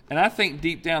 And I think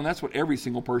deep down, that's what every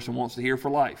single person wants to hear for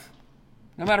life.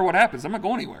 No matter what happens, I'm not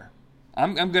going anywhere.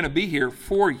 I'm going to be here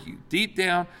for you. Deep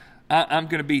down, I'm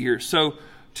going to be here. So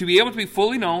to be able to be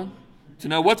fully known, to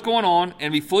know what's going on,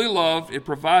 and be fully loved, it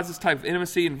provides this type of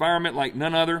intimacy environment like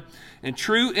none other. And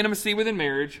true intimacy within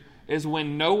marriage is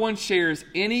when no one shares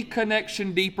any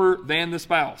connection deeper than the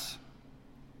spouse.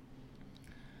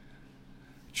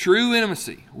 True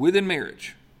intimacy within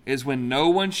marriage is when no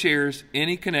one shares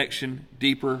any connection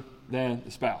deeper than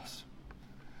the spouse.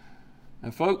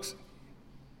 Now, folks,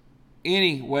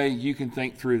 any way you can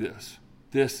think through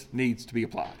this needs to be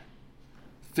applied.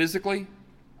 Physically,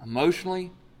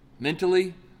 emotionally,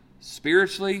 mentally,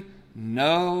 spiritually,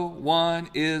 no one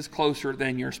is closer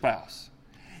than your spouse.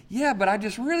 Yeah, but I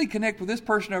just really connect with this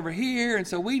person over here, and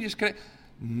so we just connect.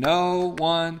 No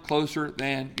one closer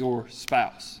than your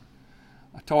spouse.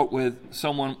 I talked with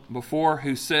someone before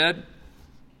who said,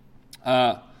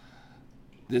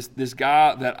 this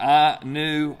guy that I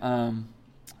knew, him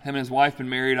and his wife been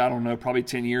married, I don't know, probably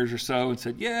 10 years or so, and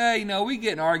said, yeah, we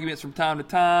get in arguments from time to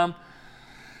time.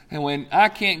 And when I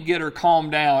can't get her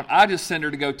calmed down, I just send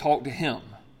her to go talk to him.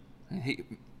 And he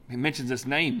mentions this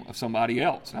name of somebody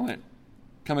else. I went,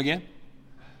 come again?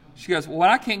 She goes, well, when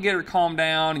I can't get her calmed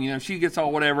down, and, she gets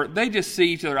all whatever, they just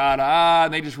see each other eye to eye,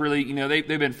 and they just really, they've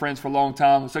been friends for a long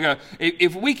time. So I go,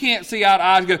 if we can't see eye to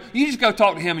eye, go, you just go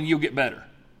talk to him and you'll get better.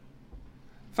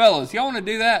 Fellas, y'all want to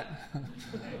do that?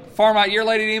 Far out your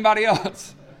lady to anybody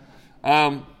else.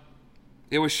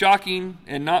 It was shocking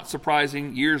and not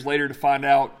surprising years later to find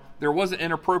out there was an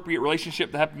inappropriate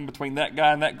relationship that happened between that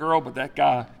guy and that girl, but that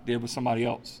guy did with somebody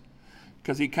else.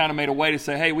 Because he kind of made a way to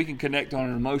say, hey, we can connect on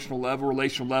an emotional level,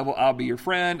 relational level. I'll be your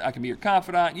friend. I can be your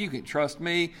confidant. You can trust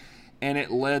me. And it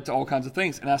led to all kinds of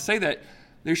things. And I say that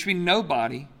there should be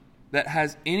nobody that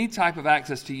has any type of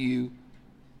access to you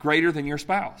greater than your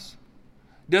spouse.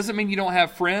 Doesn't mean you don't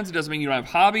have friends. It doesn't mean you don't have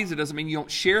hobbies. It doesn't mean you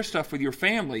don't share stuff with your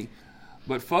family.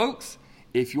 But folks,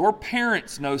 if your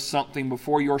parents know something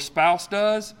before your spouse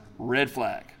does, red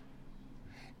flag.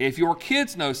 If your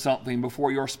kids know something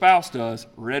before your spouse does,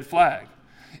 red flag.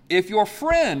 If your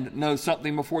friend knows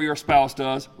something before your spouse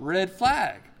does, red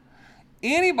flag.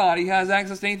 Anybody has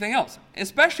access to anything else,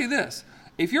 especially this.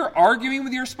 If you're arguing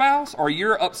with your spouse or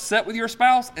you're upset with your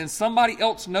spouse and somebody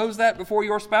else knows that before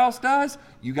your spouse does,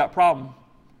 you got a problem.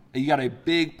 You got a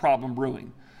big problem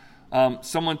brewing.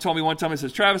 Someone told me one time, he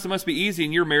says, Travis, it must be easy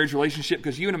in your marriage relationship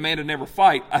because you and Amanda never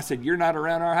fight. I said, you're not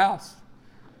around our house.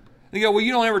 They go, well,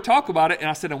 you don't ever talk about it. And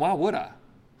I said, and why would I?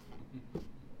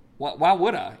 Why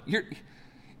would I?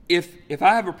 If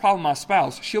I have a problem with my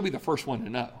spouse, she'll be the first one to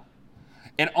know.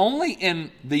 And only in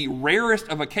the rarest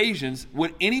of occasions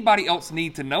would anybody else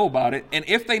need to know about it. And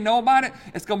if they know about it,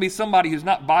 it's going to be somebody who's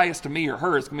not biased to me or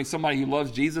her. It's going to be somebody who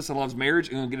loves Jesus and loves marriage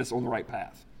and going to get us on the right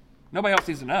path. Nobody else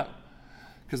needs to know.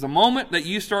 Because the moment that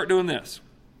you start doing this,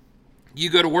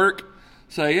 you go to work,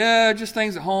 say, yeah, just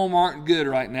things at home aren't good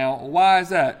right now. Well, why is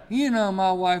that? You know,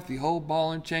 my wife, the whole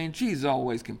ball and chain, she's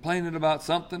always complaining about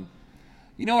something.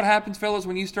 You know what happens, fellas,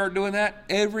 when you start doing that?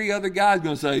 Every other guy's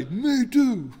going to say, me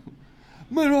too.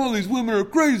 Man, all these women are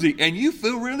crazy. And you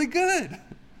feel really good.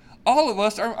 All of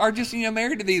us are just,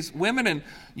 married to these women. And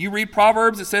you read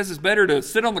Proverbs, it says it's better to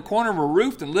sit on the corner of a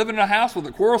roof than live in a house with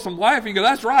a quarrelsome wife. And you go,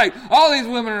 that's right. All these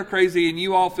women are crazy. And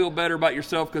you all feel better about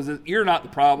yourself because you're not the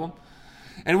problem.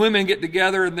 And women get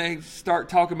together and they start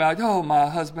talking about, oh, my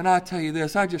husband, I tell you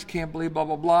this, I just can't believe blah,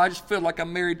 blah, blah. I just feel like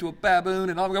I'm married to a baboon.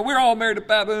 And I'm going, we're all married to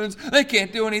baboons. They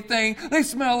can't do anything. They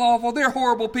smell awful. They're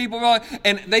horrible people.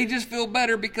 And they just feel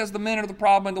better because the men are the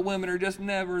problem and the women are just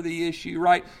never the issue,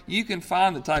 right? You can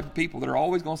find the type of people that are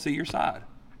always going to see your side.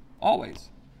 Always.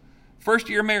 First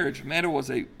year of marriage, Amanda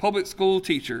was a public school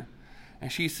teacher.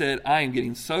 And she said, I am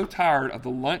getting so tired of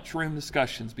the lunchroom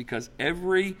discussions because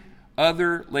every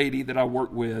other lady that I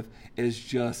work with is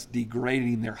just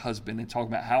degrading their husband and talking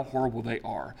about how horrible they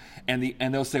are. And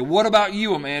they'll say, what about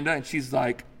you, Amanda? And she's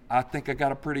like, I think I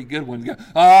got a pretty good one.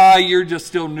 Go, you're just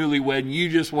still newlywed and you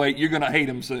just wait. You're going to hate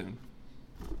him soon.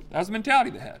 That's the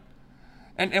mentality they had.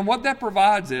 And what that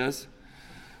provides is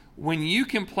when you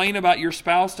complain about your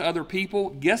spouse to other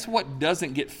people, guess what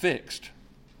doesn't get fixed?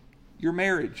 Your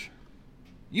marriage.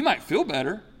 You might feel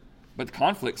better, but the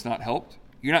conflict's not helped.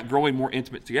 You're not growing more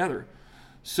intimate together.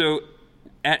 So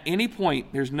at any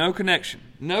point, there's no connection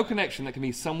that can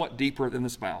be somewhat deeper than the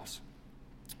spouse.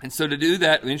 And so to do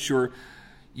that, ensure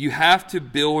you have to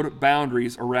build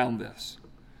boundaries around this.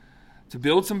 To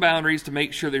build some boundaries to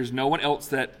make sure there's no one else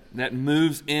that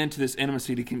moves into this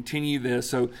intimacy to continue this.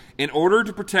 So in order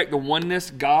to protect the oneness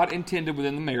God intended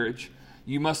within the marriage,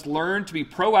 you must learn to be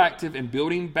proactive in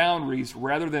building boundaries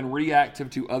rather than reactive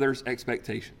to others'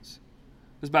 expectations.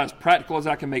 It's about as practical as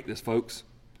I can make this, folks.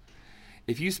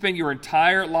 If you spend your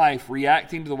entire life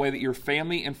reacting to the way that your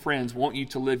family and friends want you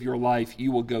to live your life,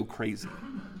 you will go crazy.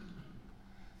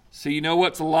 So you know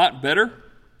what's a lot better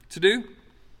to do?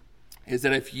 Is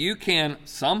that if you can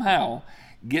somehow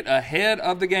get ahead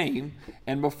of the game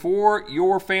and before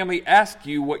your family asks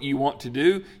you what you want to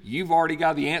do, you've already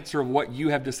got the answer of what you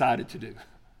have decided to do.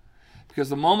 Because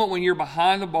the moment when you're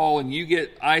behind the ball and you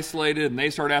get isolated and they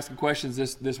start asking questions,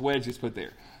 this wedge is put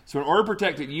there. So in order to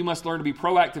protect it, you must learn to be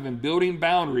proactive in building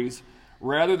boundaries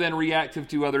rather than reactive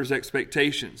to others'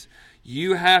 expectations.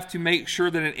 You have to make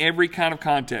sure that in every kind of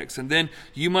context, and then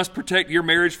you must protect your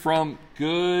marriage from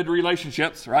good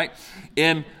relationships, right?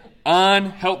 In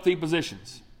unhealthy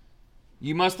positions.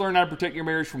 You must learn how to protect your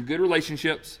marriage from good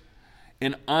relationships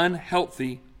in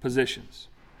unhealthy positions.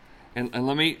 And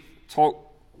let me talk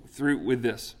through with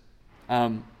this.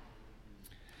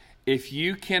 If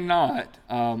you cannot,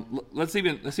 let's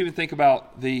even think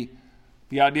about the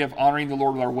idea of honoring the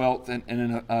Lord with our wealth. And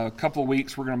in a couple of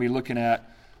weeks, we're going to be looking at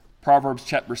Proverbs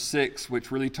chapter 6,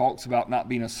 which really talks about not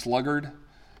being a sluggard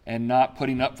and not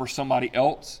putting up for somebody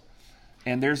else.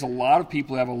 And there's a lot of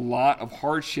people who have a lot of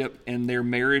hardship in their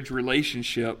marriage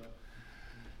relationship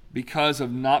because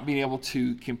of not being able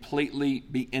to completely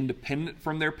be independent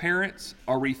from their parents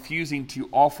or refusing to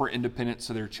offer independence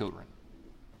to their children.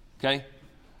 Okay?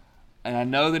 And I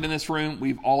know that in this room,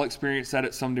 we've all experienced that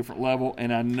at some different level,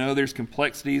 and I know there's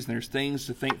complexities and there's things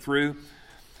to think through.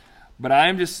 But I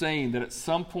am just saying that at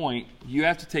some point, you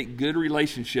have to take good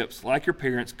relationships like your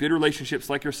parents, good relationships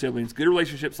like your siblings, good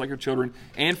relationships like your children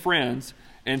and friends,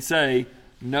 and say,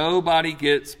 nobody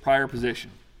gets prior position.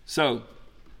 So,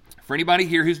 for anybody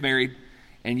here who's married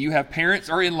and you have parents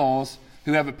or in-laws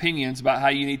who have opinions about how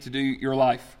you need to do your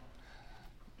life,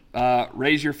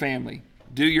 raise your family,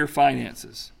 do your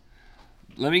finances,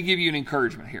 let me give you an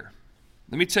encouragement here.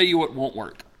 Let me tell you what won't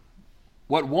work.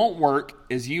 What won't work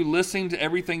is you listening to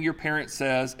everything your parent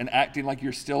says and acting like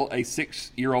you're still a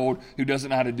 6-year-old who doesn't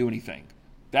know how to do anything.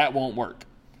 That won't work.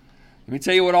 Let me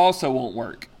tell you what also won't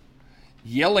work.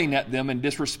 Yelling at them and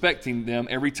disrespecting them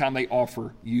every time they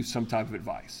offer you some type of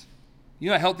advice. You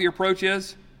know what a healthier approach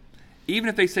is? Even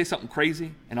if they say something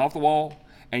crazy and off the wall,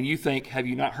 and you think, have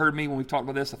you not heard me when we've talked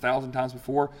about this 1,000 times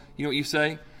before? You know what you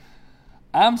say?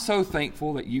 I'm so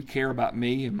thankful that you care about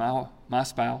me and my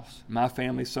spouse, my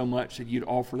family so much that you'd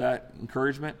offer that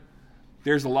encouragement.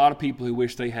 There's a lot of people who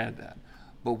wish they had that.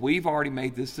 But we've already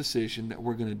made this decision that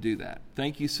we're going to do that.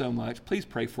 Thank you so much. Please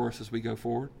pray for us as we go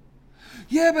forward.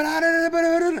 Yeah,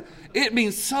 but it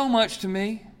means so much to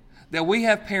me that we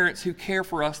have parents who care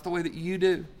for us the way that you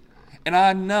do. And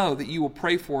I know that you will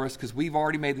pray for us because we've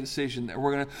already made the decision that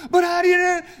we're going to, but how do you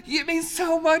know? It means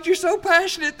so much. You're so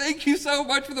passionate. Thank you so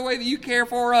much for the way that you care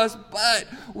for us. But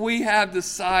we have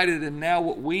decided, and now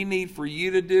what we need for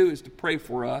you to do is to pray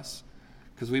for us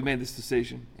because we made this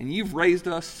decision. And you've raised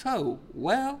us so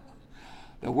well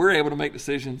that we're able to make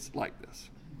decisions like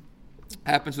this.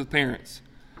 Happens with parents.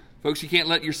 Folks, you can't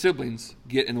let your siblings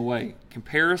get in the way.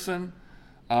 Comparison,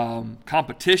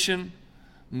 competition,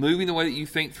 moving the way that you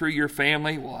think through your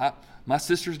family. Well, my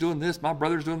sister's doing this, my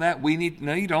brother's doing that.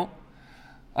 No, you don't.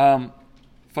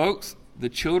 Folks, the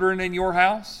children in your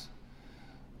house,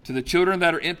 to the children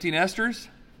that are empty nesters,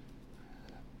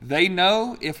 they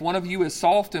know if one of you is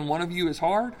soft and one of you is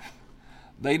hard.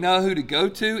 They know who to go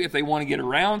to if they want to get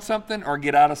around something or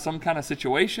get out of some kind of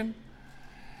situation.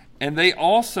 And they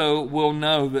also will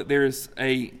know that there's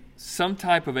some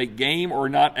type of a game or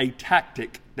not a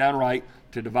tactic downright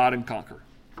to divide and conquer.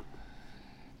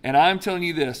 And I'm telling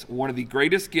you this, one of the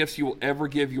greatest gifts you will ever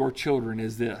give your children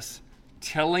is this,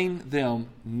 telling them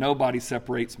nobody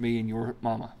separates me and your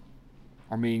mama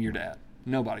or me and your dad.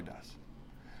 Nobody does.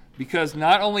 Because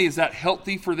not only is that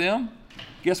healthy for them,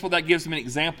 guess what that gives them an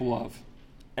example of?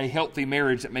 A healthy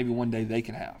marriage that maybe one day they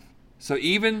can have. So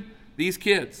even these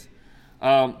kids,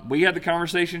 we had the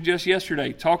conversation just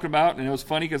yesterday talking about, and it was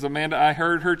funny because Amanda, I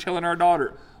heard her telling our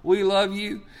daughter, we love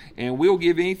you and we'll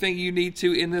give anything you need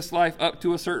to in this life up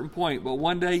to a certain point. But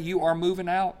one day you are moving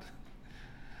out.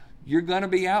 You're going to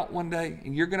be out one day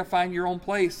and you're going to find your own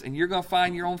place and you're going to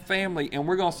find your own family and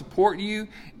we're going to support you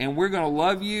and we're going to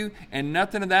love you and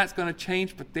nothing of that's going to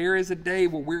change. But there is a day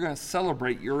where we're going to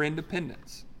celebrate your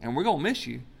independence and we're going to miss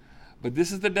you. But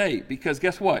this is the day because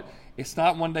guess what? It's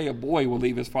not one day a boy will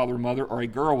leave his father and mother or a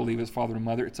girl will leave his father and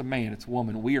mother. It's a man. It's a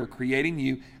woman. We are creating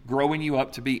you, growing you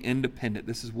up to be independent.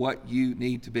 This is what you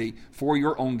need to be for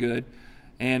your own good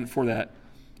and for that.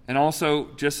 And also,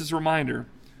 just as a reminder,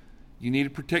 you need to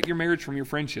protect your marriage from your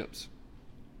friendships.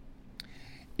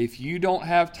 If you don't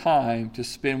have time to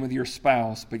spend with your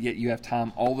spouse, but yet you have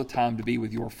time all the time to be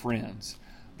with your friends,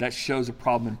 that shows a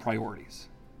problem in priorities.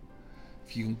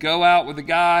 If you can go out with the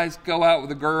guys, go out with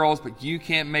the girls, but you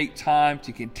can't make time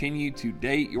to continue to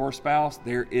date your spouse,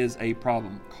 there is a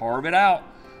problem. Carve it out.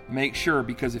 Make sure,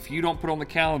 because if you don't put on the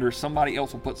calendar, somebody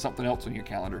else will put something else on your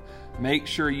calendar. Make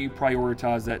sure you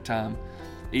prioritize that time.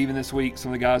 Even this week,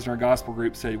 some of the guys in our gospel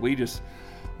group said,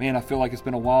 I feel like it's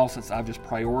been a while since I've just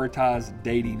prioritized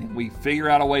dating. And we figure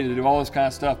out a way to do all this kind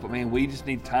of stuff, but man, we just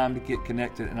need time to get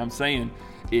connected. And I'm saying,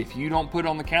 if you don't put it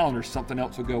on the calendar, something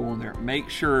else will go on there. Make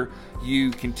sure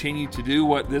you continue to do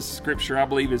what this scripture, I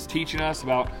believe, is teaching us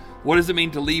about what does it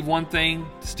mean to leave one thing,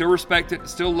 still respect it,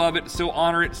 still love it, still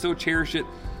honor it, still cherish it,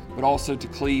 but also to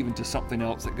cleave into something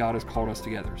else that God has called us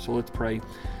together. So let's pray.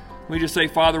 We just say,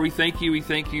 Father, we thank you. We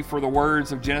thank you for the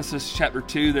words of Genesis chapter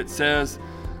 2 that says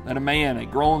that a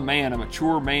grown man, a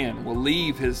mature man will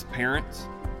leave his parents,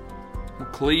 will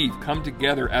cleave, come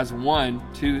together as one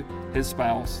to his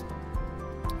spouse.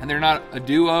 And they're not a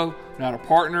duo, not a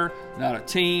partner, not a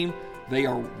team. They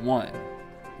are one.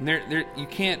 And you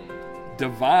can't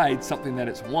divide something that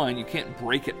is one. You can't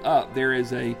break it up. There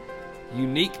is a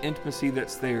unique intimacy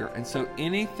that's there. And so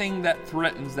anything that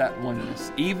threatens that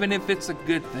oneness, even if it's a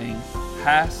good thing,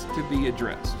 has to be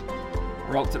addressed.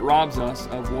 Or else it robs us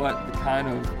of what the kind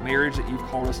of marriage that you've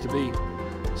called us to be.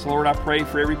 So Lord, I pray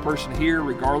for every person here,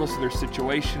 regardless of their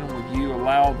situation, would you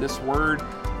allow this word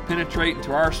penetrate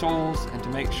into our souls and to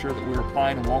make sure that we're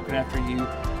applying and walking after you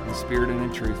in spirit and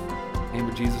in truth. In the name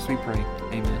of Jesus we pray.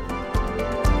 Amen.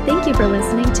 Thank you for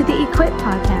listening to the Equip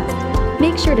Podcast.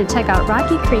 Make sure to check out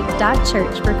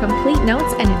rockycreek.church for complete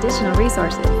notes and additional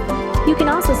resources. You can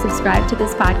also subscribe to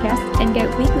this podcast and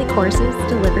get weekly courses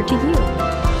delivered to you.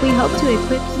 We hope to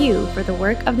equip you for the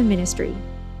work of the ministry.